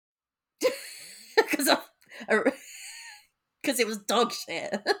because it was dog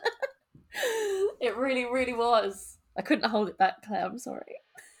shit. It really, really was. I couldn't hold it back, Claire. I'm sorry.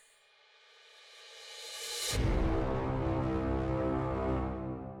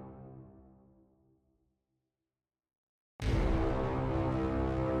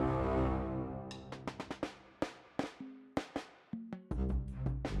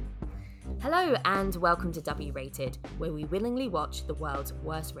 Hello and welcome to W Rated, where we willingly watch the world's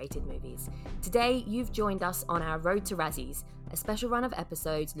worst rated movies. Today, you've joined us on our Road to Razzies, a special run of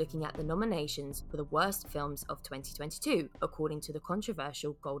episodes looking at the nominations for the worst films of 2022, according to the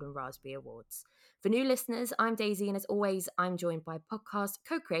controversial Golden Raspberry Awards. For new listeners, I'm Daisy, and as always, I'm joined by podcast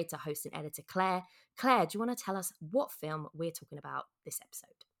co-creator, host, and editor Claire. Claire, do you want to tell us what film we're talking about this episode?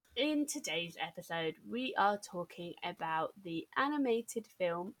 In today's episode, we are talking about the animated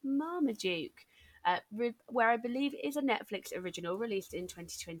film Marmaduke, where I believe is a Netflix original released in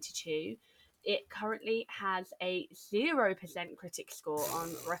 2022. It currently has a 0% critic score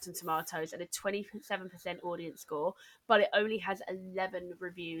on Rotten Tomatoes and a 27% audience score, but it only has 11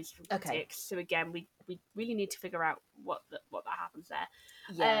 reviews from critics. So again, we really need to figure out what that happens there.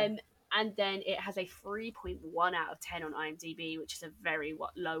 Yeah. And then it has a 3.1 out of 10 on IMDb, which is a very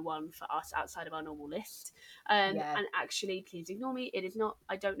low one for us outside of our normal list. And actually, please ignore me. It is not,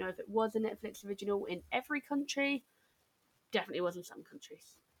 I don't know if it was a Netflix original in every country. Definitely was in some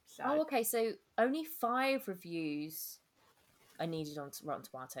countries. So. Oh, okay. So only 5 reviews are needed on Rotten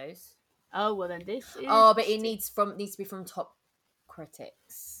Tomatoes. Oh, well then this is... Oh, but it needs to be from top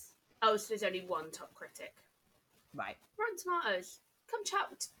critics. Oh, so there's only one top critic. Right. Rotten Tomatoes. Come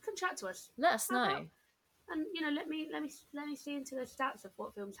chat to us. Let us know. And let me see into the stats of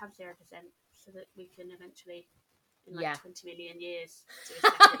what films have 0%, so that we can eventually, in 20 million years, do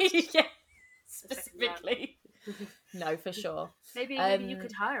a second. Yeah, specifically. No, for sure. Maybe you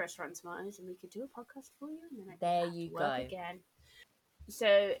could hire us, Rotten Tomatoes, and we could do a podcast for you, and then there you go. Again.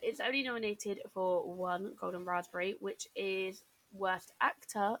 So it's only nominated for one Golden Raspberry, which is Worst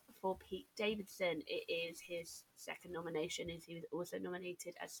Actor for Pete Davidson. It is his second nomination, as he was also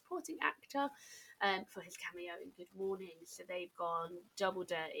nominated as Supporting Actor for his cameo in Good Morning. So they've gone double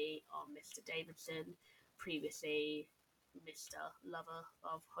dirty on Mr. Davidson, previously Mr. Lover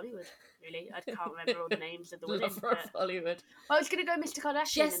of Hollywood. Really, I can't remember all the names of the women. Lover of Hollywood. I was going to go Mr.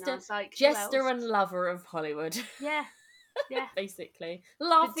 Kardashian, and I was like, Jester and Lover of Hollywood. Yeah. Yeah, basically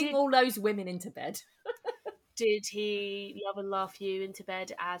laughing all those women into bed. Did he love and laugh you into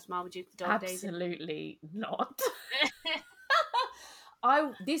bed as Marmaduke the dog? Absolutely not.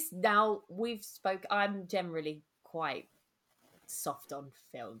 I'm generally quite soft on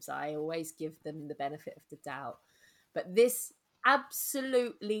films. I always give them the benefit of the doubt, but this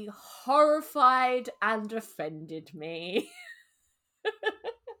absolutely horrified and offended me.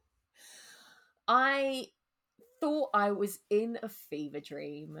 I thought I was in a fever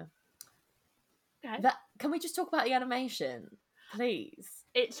dream. Okay. Can we just talk about the animation, please?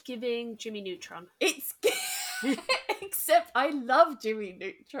 It's giving Jimmy Neutron. Except I love Jimmy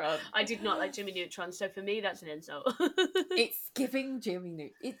Neutron. I did not like Jimmy Neutron, so for me that's an insult. It's giving Jimmy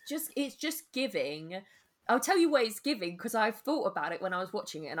Neutron. It's just giving. I'll tell you what it's giving, because I've thought about it when I was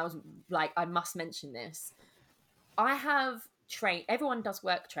watching it, and I was like, I must mention this. I have everyone does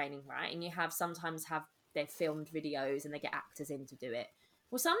work training, right? And you sometimes have their filmed videos and they get actors in to do it.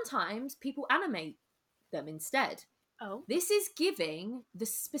 Well, sometimes people animate them instead. Oh. This is giving the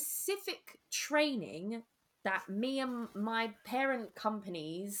specific training that me and my parent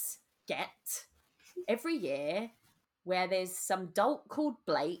companies get every year, where there's some dolt called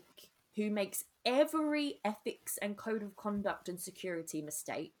Blake who makes every ethics and code of conduct and security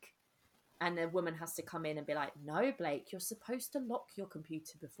mistake. And the woman has to come in and be like, no, Blake, you're supposed to lock your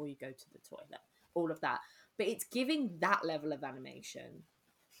computer before you go to the toilet. All of that. But it's giving that level of animation.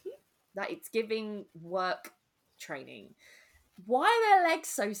 That it's giving work training. Why are their legs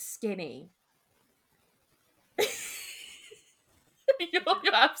so skinny? You're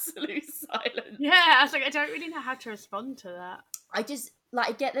absolute silence. Yeah, I was like, I don't really know how to respond to that. I just,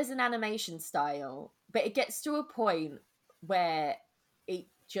 I get there's an animation style, but it gets to a point where it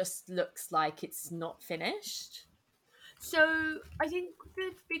just looks like it's not finished. So I think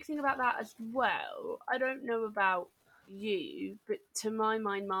the big thing about that as well, I don't know about you, but to my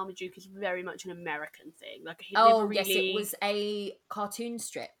mind, Marmaduke is very much an American thing. Like, yes, it was a cartoon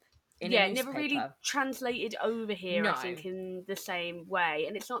strip. Never really translated over here, I think, in the same way.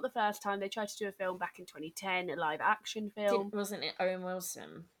 And it's not the first time. They tried to do a film back in 2010, a live action film. Wasn't it Owen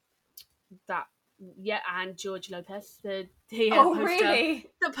Wilson? That Yeah, and George Lopez. The Oh, poster. really?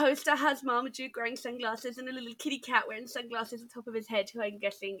 The poster has Marmaduke wearing sunglasses and a little kitty cat wearing sunglasses on top of his head, who I'm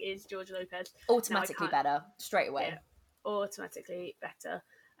guessing is George Lopez. Automatically better, straight away. Yeah, automatically better.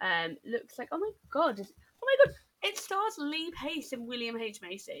 Looks like, oh my god, it stars Lee Pace and William H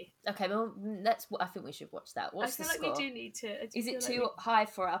Macy. Okay, well, I think we should watch that. What's the score? I feel like we do need to. Is it too high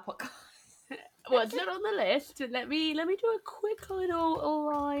for our podcast? Well, it's not on the list. Let me do a quick little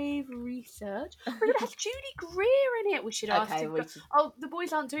live research. But it has Judy Greer in it. We should ask. Oh, the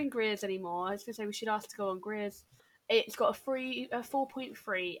boys aren't doing Greer's anymore. I was going to say we should ask to go on Greer's. It's got a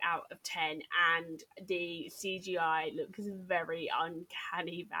 4.3 out of 10, and the CGI looks very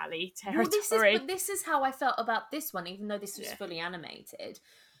uncanny valley territory. But this is how I felt about this one, even though this was fully animated.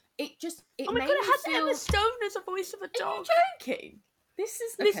 It oh my god! It has Emma Stone as a voice of a dog. Are you joking? This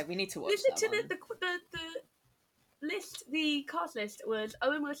is okay. We need to watch. Listen to the list. The cast list was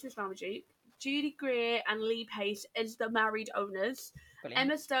Owen Wilson as Marmaduke, Judy Greer and Lee Pace as the married owners, Brilliant.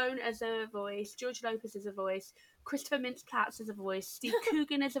 Emma Stone as a voice, George Lopez as a voice, Christopher Mintz-Plasse as a voice, Steve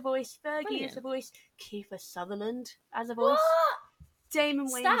Coogan as a voice, Fergie Brilliant. As a voice, Kiefer Sutherland as a voice, what? Damon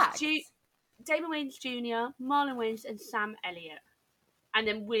Wayans Jr., Marlon Wayans, and Sam Elliott. And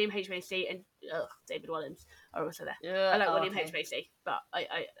then William H. Macy and David Walliams are also there. I like William H. Macy, but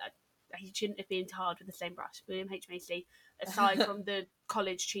he shouldn't have been tarred with the same brush. William H. Macy, aside from the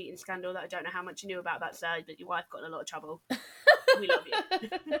college cheating scandal that I don't know how much you knew about that side, but your wife got in a lot of trouble. We love you.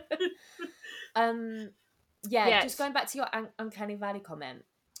 Yes. Just going back to your Uncanny Valley comment.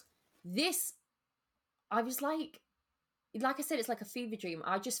 This, I was like I said, it's like a fever dream.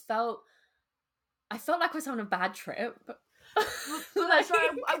 I felt like I was having a bad trip. That's why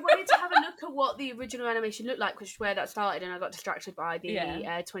I wanted to have a look at what the original animation looked like, which is where that started, and I got distracted by the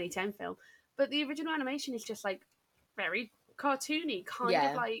 2010 film. But the original animation is just like very cartoony, kind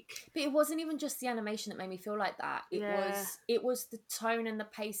of like. But it wasn't even just the animation that made me feel like that. It was the tone and the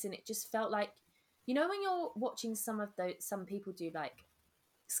pace, and it just felt like, you know, when you're watching some people do like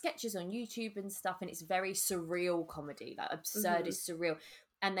sketches on YouTube and stuff, and it's very surreal comedy, like absurdist surreal,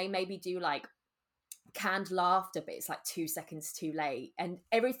 and they maybe do like canned laughter, but it's like 2 seconds too late and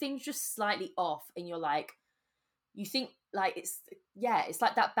everything's just slightly off, and you're like, you think like it's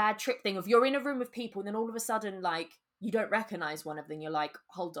like that bad trip thing of you're in a room with people and then all of a sudden like you don't recognize one of them, you're like,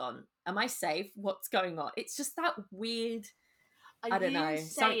 hold on, am I safe? What's going on? It's just that weird. I don't know,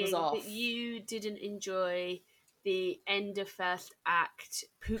 something was off. That you didn't enjoy the end of first act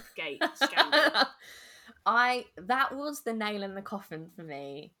Poopgate scandal? That was the nail in the coffin for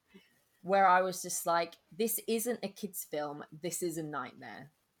me, where I was just like, this isn't a kid's film, this is a nightmare.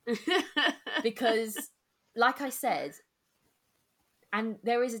 Because, like I said, and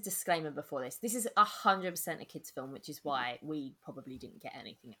there is a disclaimer before this is 100% a kid's film, which is why we probably didn't get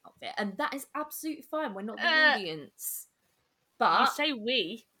anything out of it. And that is absolutely fine, we're not the audience. But you say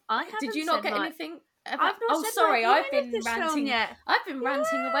we. I haven't. Did you not get anything? I've not said sorry, I've been ranting yet. I've been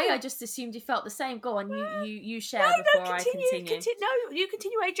ranting away. I just assumed you felt the same. Go on, you share before I continue. No, you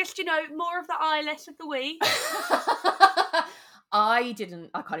continue. I just, more of the I, less of the we. I can't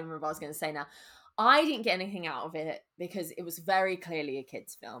even remember what I was going to say now. I didn't get anything out of it because it was very clearly a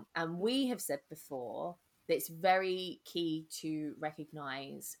kid's film. And we have said before that it's very key to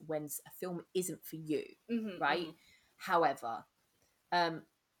recognise when a film isn't for you, right? Mm-hmm. However,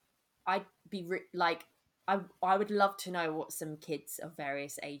 I'd be I would love to know what some kids of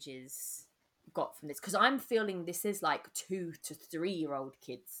various ages got from this, because I'm feeling this is like 2 to 3 year old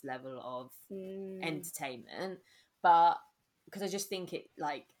kids level of entertainment, but because I just think it,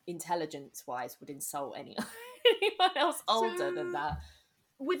 like, intelligence wise, would insult anyone else older than that.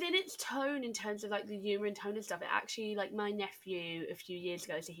 Within its tone, in terms of like the humour and tone and stuff, it actually, like, my nephew a few years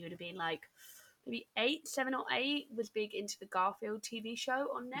ago, so he would have been like maybe 7 or 8, was big into the Garfield TV show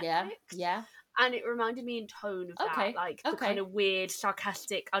on Netflix. Yeah. And it reminded me in tone of that, like the kind of weird,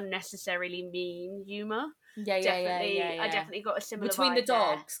 sarcastic, unnecessarily mean humour. Yeah. I definitely got a similar between vibe the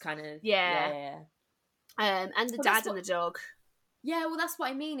dogs, there. kind of. Yeah. And the dad and the dog. Yeah, well, that's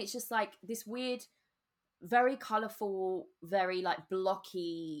what I mean. It's just like this weird, very colourful, very like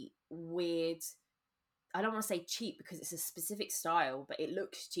blocky, weird. I don't want to say cheap because it's a specific style, but it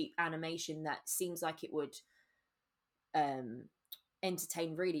looks cheap animation that seems like it would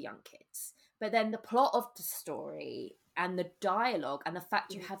entertain really young kids. But then the plot of the story and the dialogue and the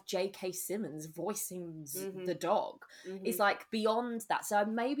fact you have J.K. Simmons voicing the dog is like beyond that. So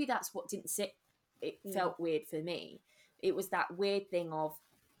maybe that's what didn't sit. It felt weird for me. It was that weird thing of,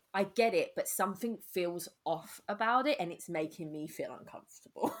 I get it, but something feels off about it and it's making me feel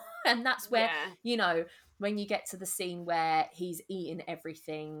uncomfortable. And that's where, Yeah. you know, when you get to the scene where he's eating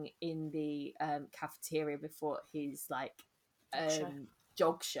everything in the cafeteria before his like Show.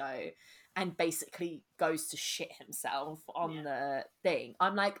 jog show, and basically goes to shit himself on Yeah. the thing,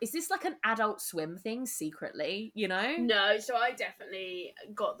 I'm like, is this like an Adult Swim thing secretly, you know? No, so I definitely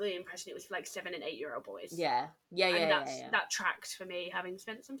got the impression it was for like 7 and 8-year-old boys. Yeah, And yeah. that tracked for me, having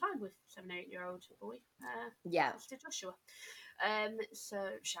spent some time with 7 and 8-year-old boy, Yeah. Mr. Joshua.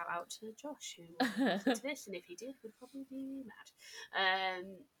 So shout out to Josh who will listen to this, and if he did, would probably be mad.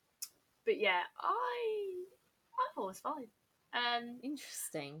 But yeah, I thought it was fine.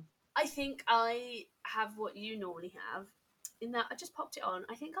 Interesting. I think I have what you normally have, in that I just popped it on.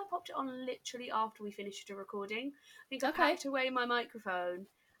 I think I popped it on literally after we finished the recording. I think I packed away my microphone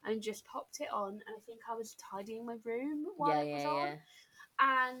and just popped it on, and I think I was tidying my room while it was on.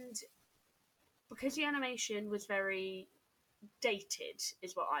 And because the animation was very dated,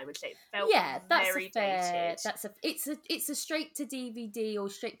 is what I would say. It felt very dated. It's a straight to DVD or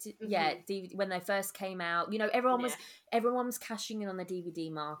straight to DVD when they first came out. You know, everyone was cashing in on the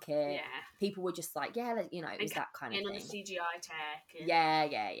DVD market. Yeah, people were just like, you know, it was that kind of thing. on the CGI tech. And,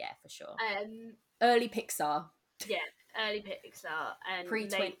 yeah, for sure. Early Pixar. Yeah, early Pixar and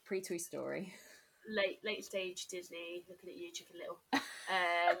pre Toy Story. Late stage Disney. Looking at you, Chicken Little.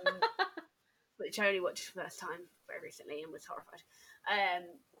 Which I only watched for the first time very recently and was horrified.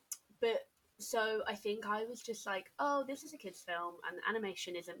 But so I think I was just like, oh, this is a kids' film, and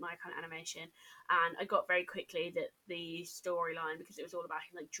animation isn't my kind of animation. And I got very quickly that the storyline, because it was all about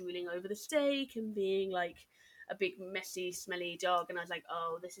him like drooling over the steak and being like a big messy smelly dog, and I was like,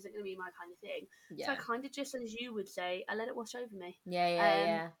 oh, this isn't going to be my kind of thing. So I kind of just, as you would say, I let it wash over me.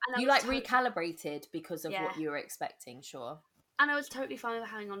 And you like recalibrated because of what you were expecting. Sure. And I was totally fine with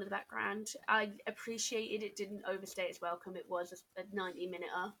having on in the background. I appreciated it didn't overstay its welcome. It was a 90-minute.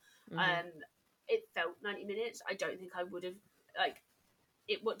 It felt 90 minutes. I don't think I would have, like,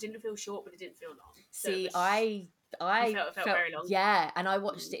 it didn't feel short, but it didn't feel long. See, so I felt very long. Yeah, and I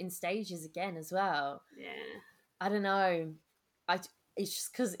watched it in stages again as well. Yeah. I don't know. It's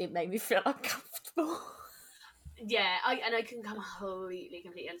just because it made me feel uncomfortable. Yeah, I can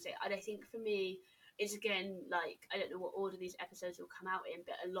completely understand. And I think for me, it's again, like, I don't know what order these episodes will come out in,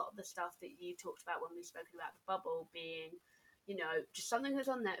 but a lot of the stuff that you talked about when we've spoken about The Bubble being, you know, just something that's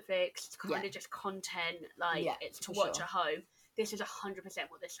on Netflix, it's kind of just content, like, it's to watch at home. This is 100%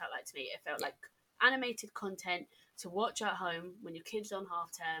 what this felt like to me. It felt like animated content to watch at home when your kid's on half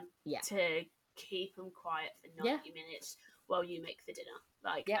term, to keep them quiet for 90 minutes while you make the dinner.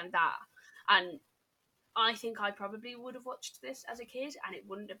 Like, and I think I probably would have watched this as a kid, and it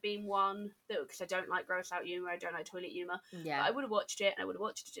wouldn't have been one that, because I don't like gross out humour, I don't like toilet humour. Yeah. But I would have watched it, and I would have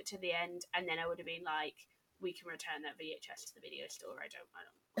watched it to the end, and then I would have been like, we can return that VHS to the video store. I don't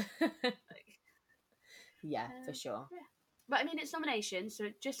for sure. Yeah. But I mean, it's nominations, so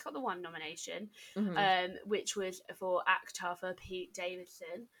it just got the one nomination, which was for actor for Pete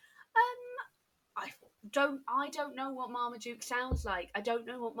Davidson. I don't know what Marmaduke sounds like. I don't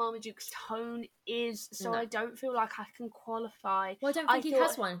know what Marmaduke's tone is, so I don't feel like I can qualify. Well, I don't think he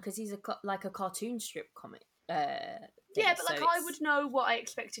has one, because he's like a cartoon strip comic. But like, I would know what I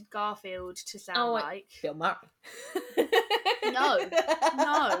expected Garfield to sound like. Bill Murray. No,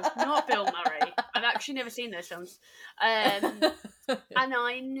 not Bill Murray. I've actually never seen those films. And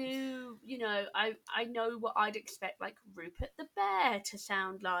I knew, you know, I know what I'd expect, like, Rupert the Bear to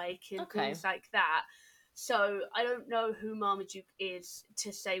sound like, and things like that. So I don't know who Marmaduke is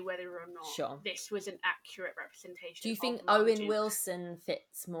to say whether or not this was an accurate representation. Do you think Owen Wilson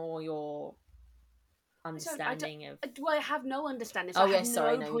fits more your understanding of? Well, I have no understanding, so I have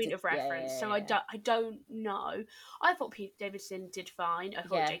no point of reference. So I don't know. I thought Pete Davidson did fine. I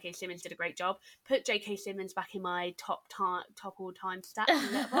thought J.K. Simmons did a great job. Put J.K. Simmons back in my top all time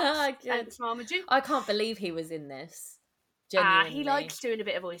stats. Thanks, Marmaduke. I can't believe he was in this. He likes doing a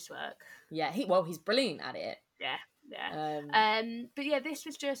bit of voice work. Yeah, he's brilliant at it. Yeah. But yeah, this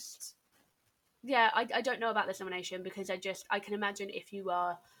was just. Yeah, I don't know about this nomination, because I can imagine if you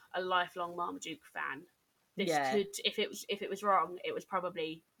are a lifelong Marmaduke fan, this could, if it was wrong, it was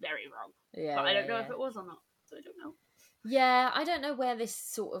probably very wrong. Yeah, but I don't know if it was or not, so I don't know. Yeah, I don't know where this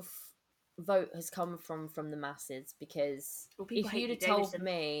sort of vote has come from the masses, because if you'd have told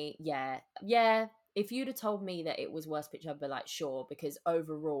me, if you'd have told me that it was Worst Picture, I'd be like, sure, because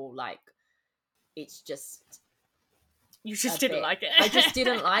overall, like, it's just. You just didn't like it. I just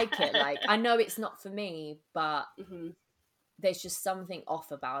didn't like it. Like, I know it's not for me, but there's just something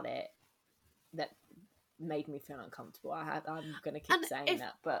off about it that made me feel uncomfortable. I'm going to keep And saying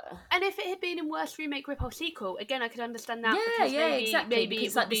that, but and if it had been in worst remake, rip, or sequel, again, I could understand that, yeah, because yeah, exactly. maybe Because it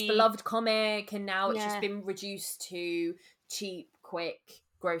it's would like this be, beloved comic, and now it's just yeah, been reduced to cheap, quick,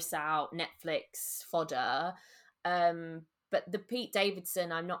 gross out Netflix fodder. But the Pete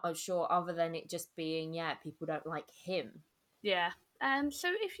Davidson, I'm not sure, other than it just being, yeah, people don't like him. yeah. So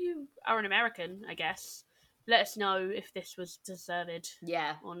if you are an American, I guess, let us know if this was deserved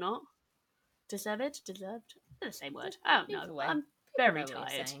Yeah. or not. Deserved? Deserved? They're the same word. I don't know. Either way, I'm people very know what you're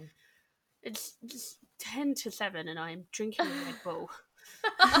tired. saying. It's just 10 to 7 and I'm drinking a Red Bull.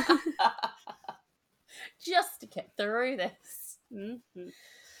 Just to get through this. Mm-hmm.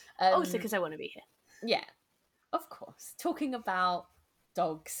 Um, Also because I want to be here. yeah, of course. Talking about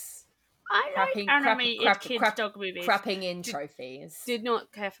dogs I like animated kids' dog movies. crapping in trophies. Did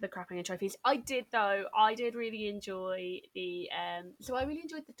not care for the crapping and trophies. I did though. I did really enjoy the so I really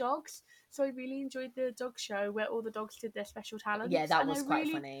enjoyed the dogs. So I really enjoyed the dog show where all the dogs did their special talents. Yeah, that and was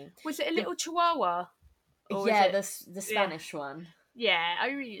quite funny. Was it a little chihuahua? Or was Yeah, it the Spanish one. Yeah,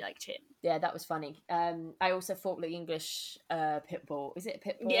 I really liked him. Yeah, that was funny. I also thought the English Pitbull. Is it a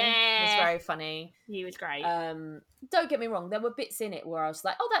Pitbull? Yeah. It was very funny. He was great. Don't get me wrong, there were bits in it where I was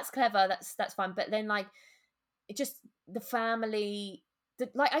like, oh, that's clever, that's fun. But then, like, it just, the family,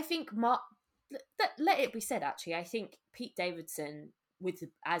 I think let it be said, actually, I think Pete Davidson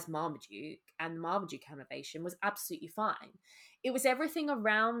as Marmaduke and the Marmaduke animation was absolutely fine. It was everything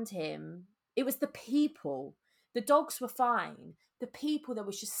around him. It was the people. The dogs were fine. The people, there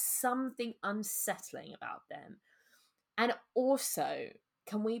was just something unsettling about them. And also,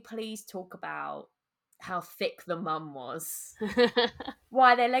 can we please talk about how thick the mum was?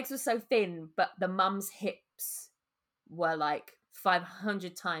 Why their legs were so thin, but the mum's hips were like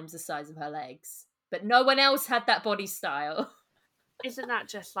 500 times the size of her legs. But no one else had that body style. Isn't that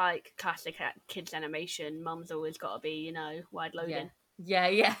just like classic kids animation? Mum's always got to be, wide loading.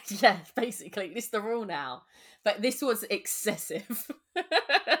 Yeah. Basically, it's the rule now. But this was excessive.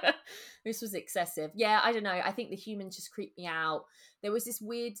 This was excessive. Yeah, I don't know. I think the humans just creeped me out. There was this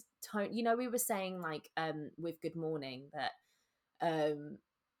weird tone. We were saying like with Good Morning that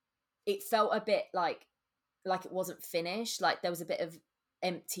it felt a bit like it wasn't finished. Like there was a bit of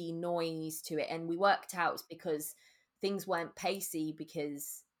empty noise to it, and we worked out it's because things weren't pacey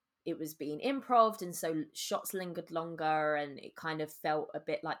because it was being improv'd, and so shots lingered longer, and it kind of felt a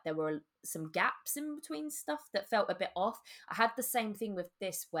bit like there were some gaps in between stuff that felt a bit off. I had the same thing with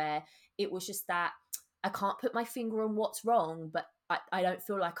this, where it was just that I can't put my finger on what's wrong, but I don't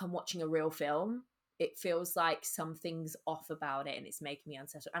feel like I'm watching a real film. It feels like something's off about it, and it's making me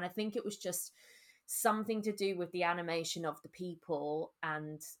unsettled. And I think it was just something to do with the animation of the people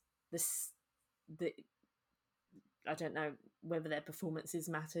and the I don't know whether their performances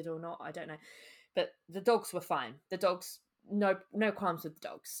mattered or not. I don't know, but the dogs were fine. The dogs, no qualms with the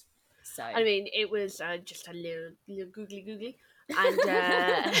dogs. So I mean, it was just a little googly, and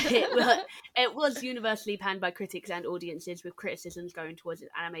it was universally panned by critics and audiences, with criticisms going towards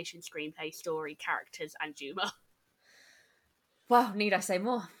its animation, screenplay, story, characters, and humour. Well, need I say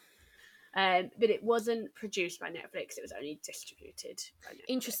more? But it wasn't produced by Netflix. It was only distributed by Netflix.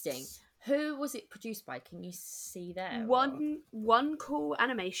 Interesting. Who was it produced by? Can you see there? One Cool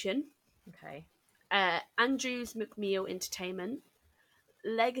Animation. Okay. Andrews McMeel Entertainment,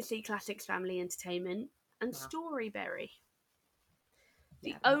 Legacy Classics Family Entertainment, and Storyberry.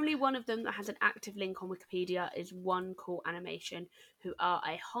 The only one of them that has an active link on Wikipedia is One Cool Animation, who are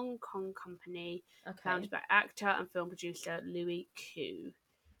a Hong Kong company founded by actor and film producer Louis Koo.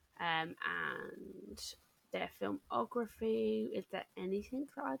 And their filmography, is there anything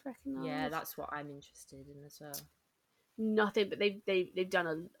that I'd recognise? Yeah, that's what I'm interested in as well. Nothing, but they've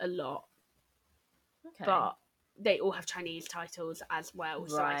done a lot. Okay. But they all have Chinese titles as well.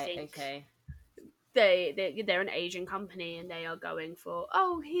 So I think they're an Asian company, and they are going for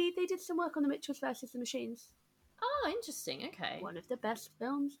they did some work on the Mitchells versus the Machines. Oh, interesting. Okay. One of the best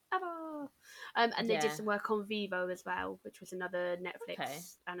films ever. And they did some work on Vivo as well, which was another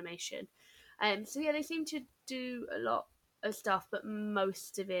Netflix animation. So yeah, they seem to do a lot of stuff, but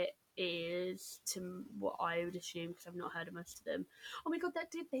most of it is to what I would assume, because I've not heard of most of them. Oh my god,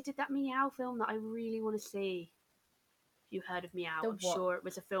 they did that Meow film that I really want to see. If you heard of Meow, I'm sure it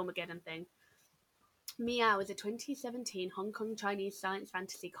was a Filmageddon thing. Meow is a 2017 Hong Kong Chinese science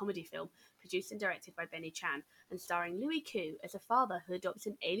fantasy comedy film produced and directed by Benny Chan, and starring Louis Koo as a father who adopts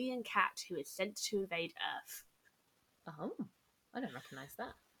an alien cat who is sent to invade Earth. Oh, I don't recognise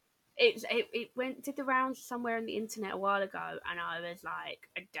that. It did the rounds somewhere on the internet a while ago, and I was like,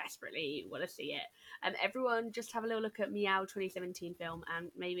 I desperately want to see it. Everyone just have a little look at Meow 2017 film, and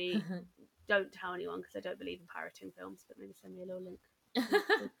maybe don't tell anyone because I don't believe in pirating films, but maybe send me a little link.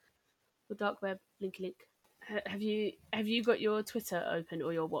 The dark web, linky link. Have you got your Twitter open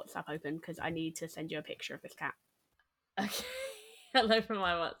or your WhatsApp open? Because I need to send you a picture of this cat. Okay. I'll open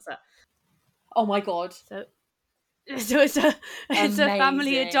my WhatsApp. Oh my god. So it's a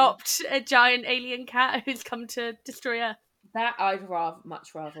family adopt a giant alien cat who's come to destroy Earth. That I'd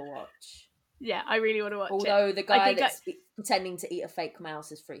much rather watch. Yeah, I really want to watch it. Although the guy that's pretending to eat a fake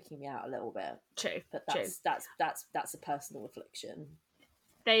mouse is freaking me out a little bit. True, but that's a personal affliction.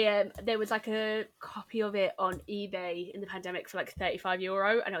 There was like a copy of it on eBay in the pandemic for like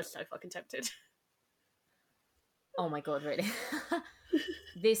 €35, and I was so fucking tempted. Oh my god, really?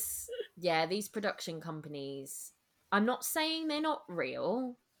 These production companies, I'm not saying they're not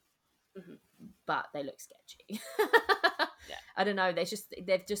real, but they look sketchy. Yeah. I don't know,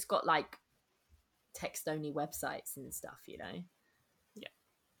 they've just got like text only websites and stuff, you know.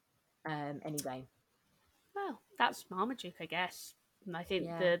 Yeah. Anyway. Well, that's Marmaduke, I guess. And I think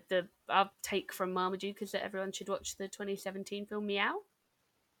our take from Marmaduke is that everyone should watch the 2017 film Meow.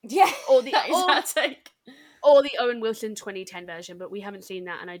 Yeah, or the Owen Wilson 2010 version, but we haven't seen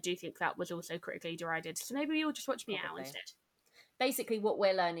that, and I do think that was also critically derided. So maybe we'll just watch Meow instead. Basically, what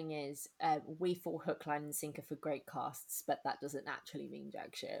we're learning is we fall hook, line, and sinker for great casts, but that doesn't actually mean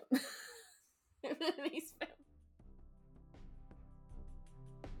jack shit. These films.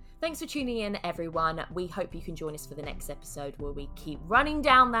 Thanks for tuning in, everyone. We hope you can join us for the next episode where we keep running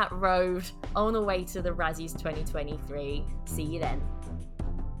down that road on the way to the Razzies 2023. See you then.